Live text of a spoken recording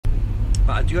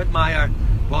but I do admire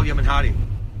William and Harry.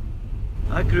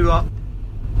 I grew up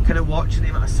kind of watching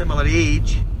them at a similar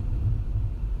age,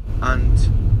 and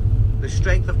the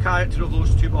strength of character of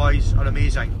those two boys are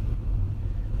amazing.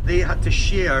 They had to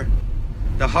share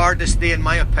the hardest day, in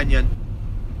my opinion,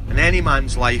 in any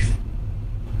man's life,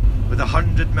 with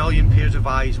 100 million pairs of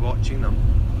eyes watching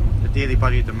them the day they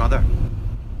buried their mother.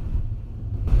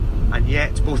 And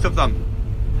yet both of them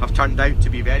have turned out to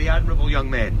be very admirable young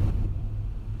men.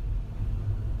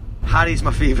 Harry's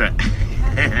my favourite.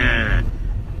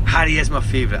 Harry is my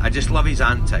favourite. I just love his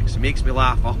antics. It makes me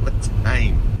laugh all the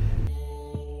time.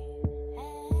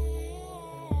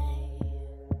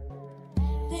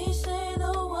 They say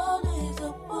the world is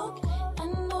a book,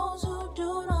 and those who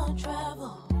do not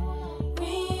travel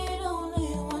read only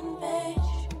one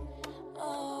page.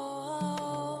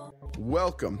 Oh.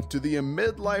 Welcome to the A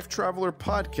Midlife Traveler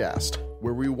podcast,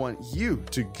 where we want you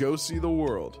to go see the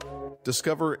world.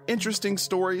 Discover interesting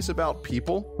stories about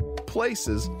people,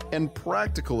 places, and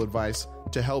practical advice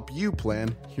to help you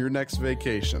plan your next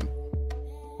vacation.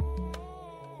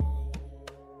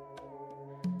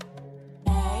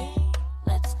 Hey,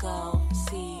 let's go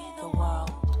see the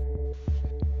world.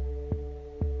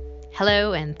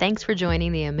 Hello, and thanks for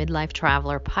joining the A Midlife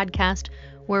Traveler podcast,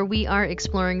 where we are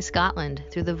exploring Scotland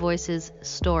through the voices,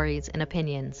 stories, and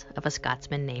opinions of a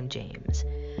Scotsman named James.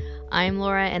 I'm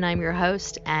Laura, and I'm your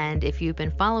host, and if you've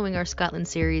been following our Scotland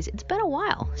series, it's been a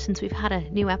while since we've had a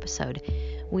new episode.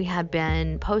 We have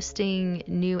been posting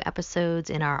new episodes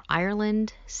in our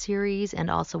Ireland series and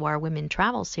also our Women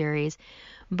Travel series,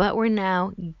 but we're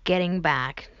now getting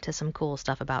back to some cool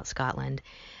stuff about Scotland.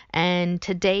 And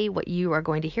today what you are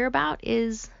going to hear about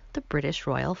is the British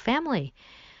royal family.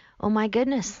 Oh my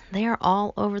goodness, they are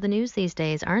all over the news these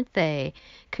days, aren't they?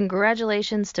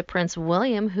 Congratulations to Prince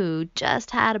William, who just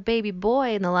had a baby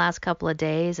boy in the last couple of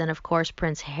days, and of course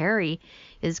Prince Harry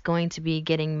is going to be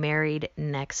getting married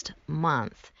next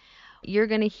month. You're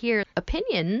going to hear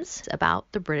opinions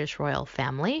about the British royal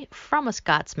family from a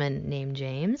Scotsman named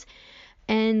James,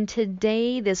 and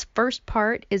today this first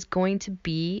part is going to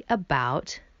be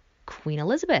about Queen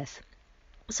Elizabeth.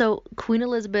 So Queen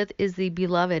Elizabeth is the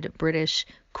beloved British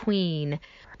queen.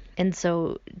 And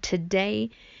so today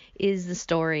is the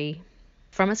story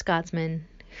from a Scotsman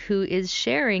who is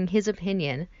sharing his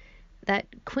opinion that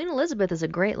Queen Elizabeth is a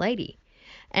great lady.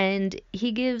 And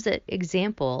he gives an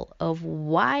example of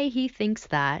why he thinks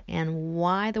that and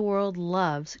why the world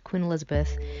loves Queen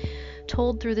Elizabeth,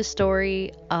 told through the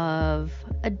story of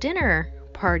a dinner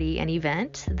party and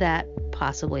event that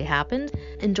possibly happened.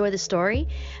 Enjoy the story,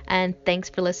 and thanks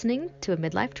for listening to A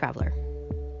Midlife Traveler.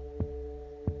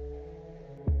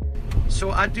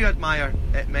 So I do admire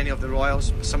many of the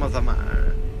royals, some of them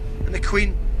are. And the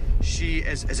Queen, she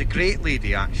is a great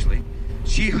lady actually.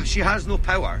 She has no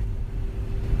power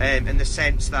in the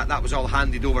sense that that was all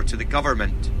handed over to the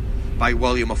government by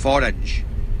William of Orange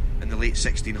in the late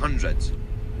 1600s.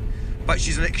 But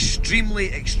she's an extremely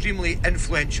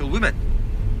influential woman.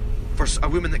 For a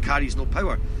woman that carries no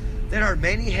power. There are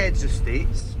many heads of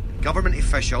states, government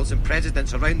officials and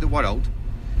presidents around the world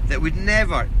that would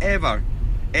never ever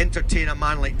entertain a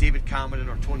man like David Cameron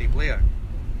or Tony Blair,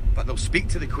 but they'll speak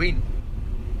to the Queen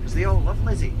because they all love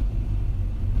Lizzie.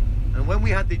 And when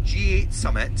we had the G8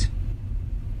 summit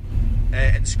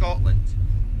in Scotland,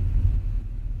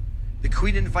 the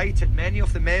Queen invited many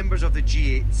of the members of the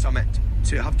G8 summit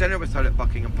to have dinner with her at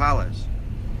Buckingham Palace.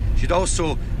 She'd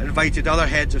also invited other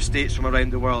heads of states from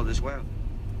around the world as well.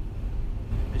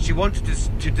 And she wanted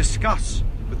to discuss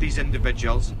with these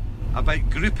individuals about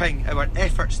grouping our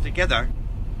efforts together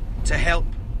to help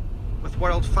with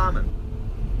world famine.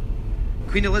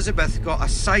 Queen Elizabeth got a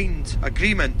signed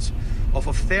agreement of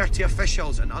 30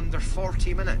 officials in under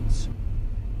 40 minutes.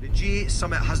 The G8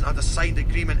 summit hasn't had a signed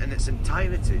agreement in its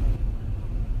entirety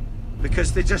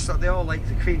because they all like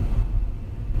the Queen,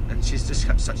 and she's just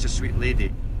such a sweet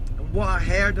lady. What I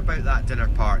heard about that dinner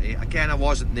party, again I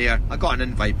wasn't there, I got an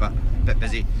invite but a bit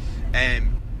busy,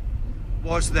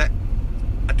 was that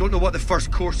I don't know what the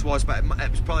first course was, but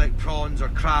it was probably like prawns or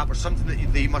crab or something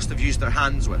that they must have used their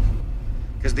hands with,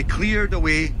 because they cleared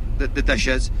away the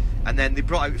dishes and then they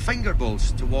brought out finger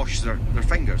bowls to wash their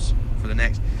fingers for the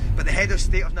next. But the head of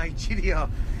state of Nigeria,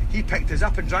 he picked his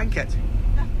up and drank it.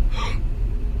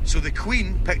 So the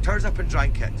Queen picked hers up and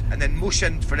drank it and then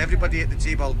motioned for everybody at the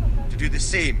table to do the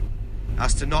same,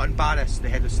 as to not embarrass the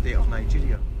head of state of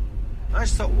Nigeria. And I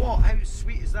just thought, what? How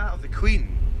sweet is that of the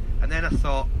Queen? And then I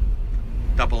thought,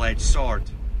 double-edged sword.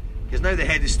 Because now the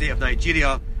head of state of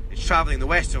Nigeria is travelling the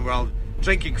Western world,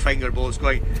 drinking finger bowls,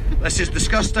 going, this is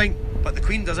disgusting, but the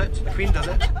Queen does it. The Queen does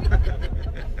it.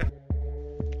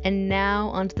 And now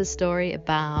onto the story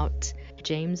about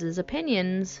James's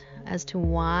opinions as to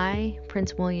why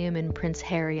Prince William and Prince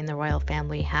Harry and the royal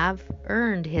family have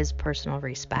earned his personal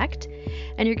respect.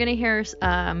 And you're going to hear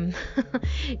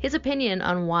his opinion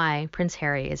on why Prince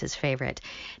Harry is his favorite.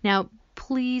 Now,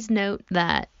 please note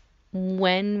that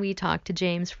when we talked to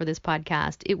James for this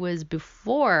podcast, it was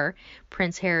before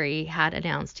Prince Harry had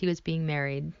announced he was being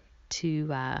married to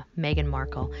Meghan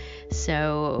Markle.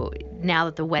 So now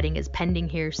that the wedding is pending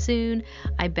here soon,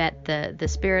 I bet the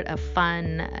spirit of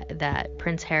fun that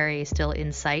Prince Harry still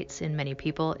incites in many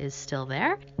people is still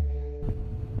there.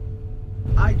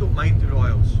 I don't mind the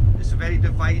royals. It's very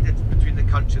divided between the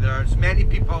country. There are as many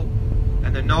people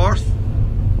in the north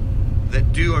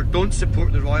that do or don't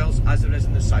support the royals as there is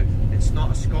in the south. It's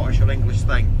not a Scottish or English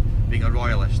thing being a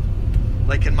royalist.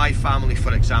 Like in my family,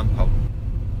 for example,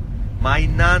 my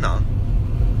nana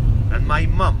and my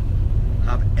mum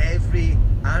have every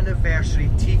anniversary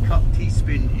teacup,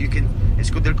 teaspoon you can.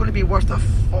 They're going to be worth a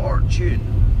fortune,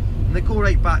 and they go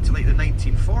right back to like the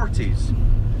 1940s,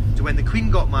 to when the Queen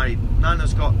got married.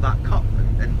 Nana's got that cup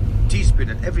and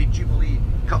teaspoon, and every Jubilee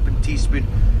cup and teaspoon.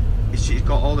 She's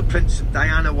got all the Princess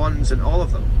Diana ones and all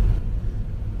of them.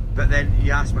 But then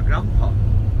you ask my grandpa.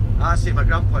 I say to my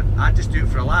grandpa, I just do it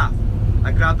for a laugh.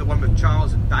 I grab the one with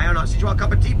Charles and Diana. I say, do you want a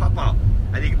cup of tea, Papa?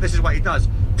 And this is what he does.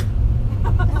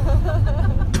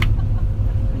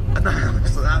 And I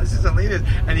was like, this is hilarious.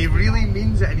 And he really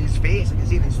means it in his face. I can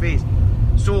see it in his face.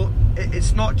 So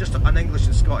it's not just an English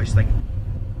and Scottish thing.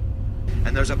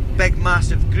 And there's a big,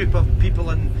 massive group of people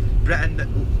in Britain that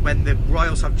when the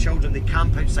royals have children, they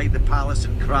camp outside the palace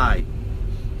and cry.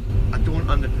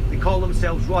 They call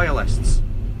themselves royalists.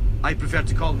 I prefer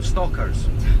to call them stalkers.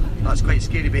 That's quite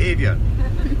scary behaviour.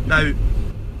 Now,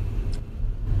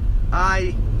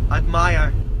 I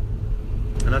admire,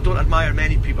 and I don't admire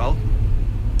many people,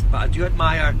 but I do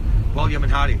admire William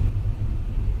and Harry.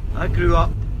 I grew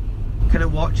up kind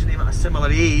of watching them at a similar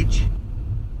age,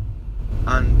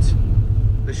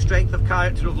 and the strength of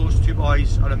character of those two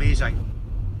boys are amazing.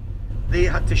 They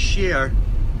had to share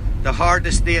the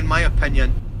hardest day, in my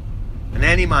opinion, in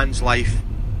any man's life,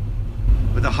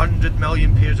 with 100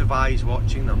 million pairs of eyes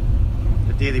watching them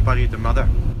the day they buried their mother.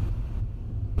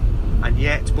 And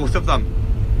yet both of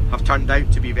them have turned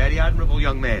out to be very admirable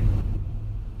young men.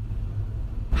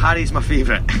 Harry's my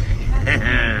favourite.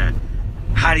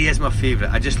 Harry is my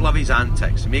favourite. I just love his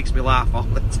antics. It makes me laugh all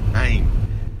the time.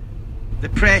 The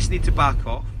press need to back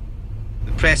off.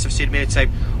 The press have said many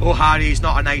times, oh, Harry's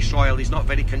not a nice royal, he's not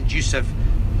very conducive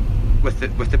with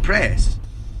the press.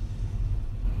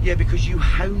 Yeah, because you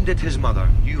hounded his mother,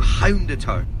 you hounded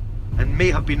her, and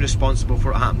may have been responsible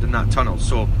for what happened in that tunnel,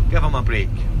 so give him a break,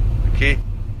 okay?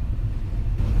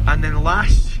 And then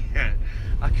last year,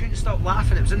 I couldn't stop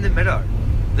laughing. It was in the Mirror,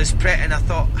 this press, and I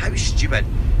thought, how stupid.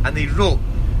 And they wrote,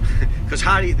 because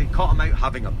Harry, they caught him out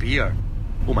having a beer.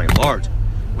 Oh my lord.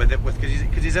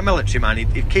 Because he's a military man.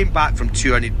 He came back from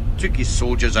tour and he took his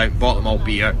soldiers out and bought them all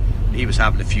beer. And he was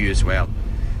having a few as well.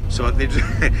 So they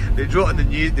wrote in the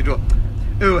news, they wrote,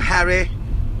 oh, Harry,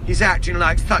 he's acting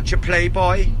like such a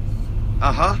playboy.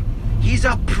 Uh-huh. He's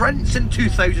a prince in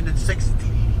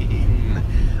 2016.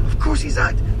 Of course he's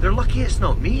that. They're lucky it's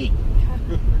not me.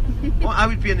 Well, I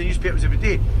would be in the newspapers every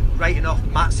day writing off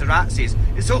Mazeratis.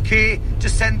 It's okay,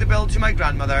 just send the bill to my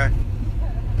grandmother.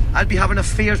 I'd be having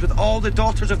affairs with all the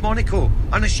daughters of Monaco,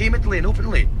 unashamedly and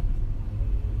openly.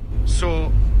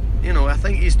 So, you know, I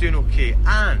think he's doing okay.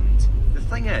 And the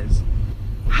thing is,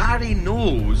 Harry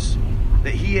knows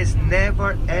that he is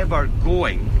never ever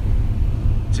going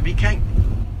to be king.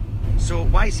 So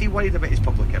why is he worried about his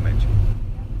public image?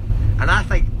 And I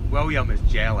think William is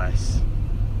jealous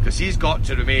because he's got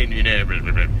to remain, you know,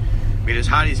 whereas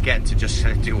Harry's getting to just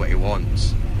do what he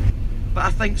wants. But I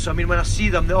think so. I mean, when I see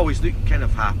them, they always look kind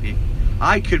of happy.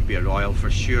 I could be a royal for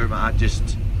sure, but I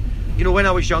just, you know, when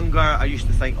I was younger, I used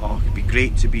to think, oh, it'd be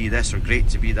great to be this or great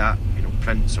to be that, you know,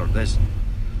 prince or this.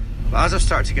 But as I've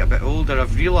started to get a bit older,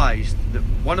 I've realised that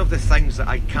one of the things that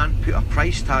I can't put a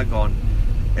price tag on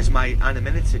is my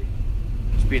anonymity.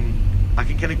 It's been, I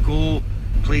can kind of go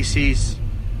places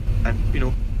and, you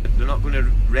know, they're not going to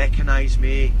recognise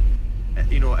me.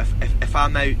 You know, if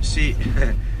I'm out, say,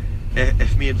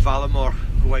 if me and Valamore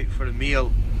go out for a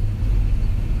meal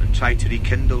and try to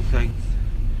rekindle things,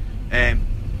 and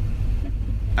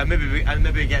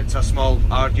maybe get into a small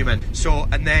argument. So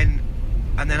and then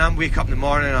I'm wake up in the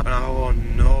morning and oh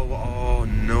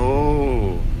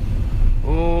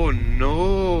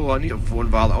no, I need to phone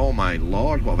Val. Oh my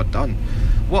lord, what have I done?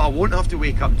 What I won't have to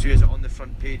wake up to is it on the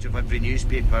front page of every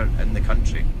newspaper in the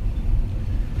country.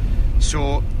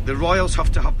 So the royals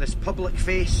have to have this public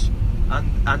face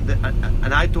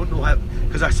and I don't know how,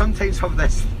 because I sometimes have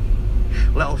this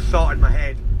little thought in my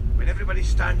head when everybody's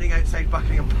standing outside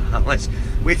Buckingham Palace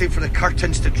waiting for the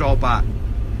curtains to draw back.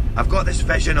 I've got this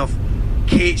vision of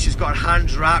Kate, she's got her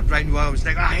hands wrapped around William's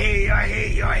neck, I hate you, I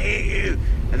hate you, I hate you,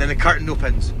 and then the curtain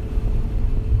opens.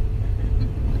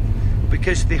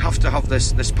 Because they have to have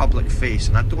this public face,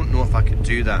 and I don't know if I could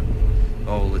do that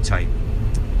all the time.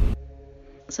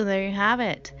 So there you have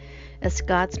it. A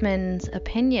Scotsman's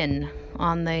opinion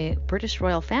on the British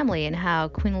royal family and how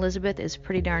Queen Elizabeth is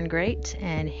pretty darn great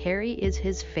and Harry is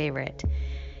his favorite.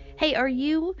 Hey, are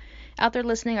you out there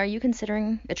listening? Are you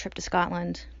considering a trip to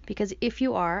Scotland? Because if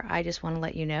you are, I just want to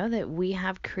let you know that we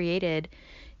have created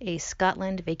a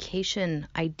Scotland vacation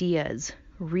ideas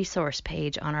resource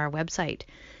page on our website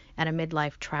at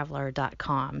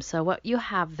amidlifetraveler.com. So what you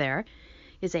have there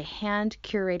is a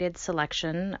hand-curated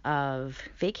selection of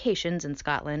vacations in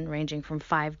Scotland ranging from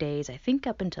 5 days, I think,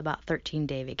 up into about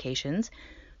 13-day vacations,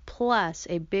 plus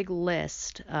a big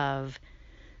list of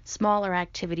smaller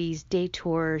activities, day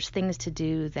tours, things to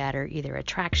do that are either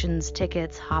attractions,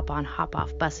 tickets, hop-on,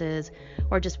 hop-off buses,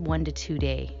 or just 1 to 2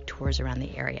 day tours around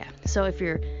the area. So if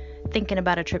you're thinking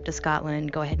about a trip to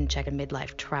Scotland, go ahead and check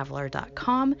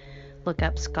amidlifetraveler.com, look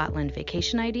up Scotland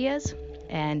vacation ideas,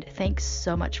 and thanks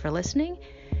so much for listening,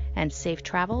 and safe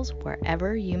travels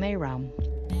wherever you may roam.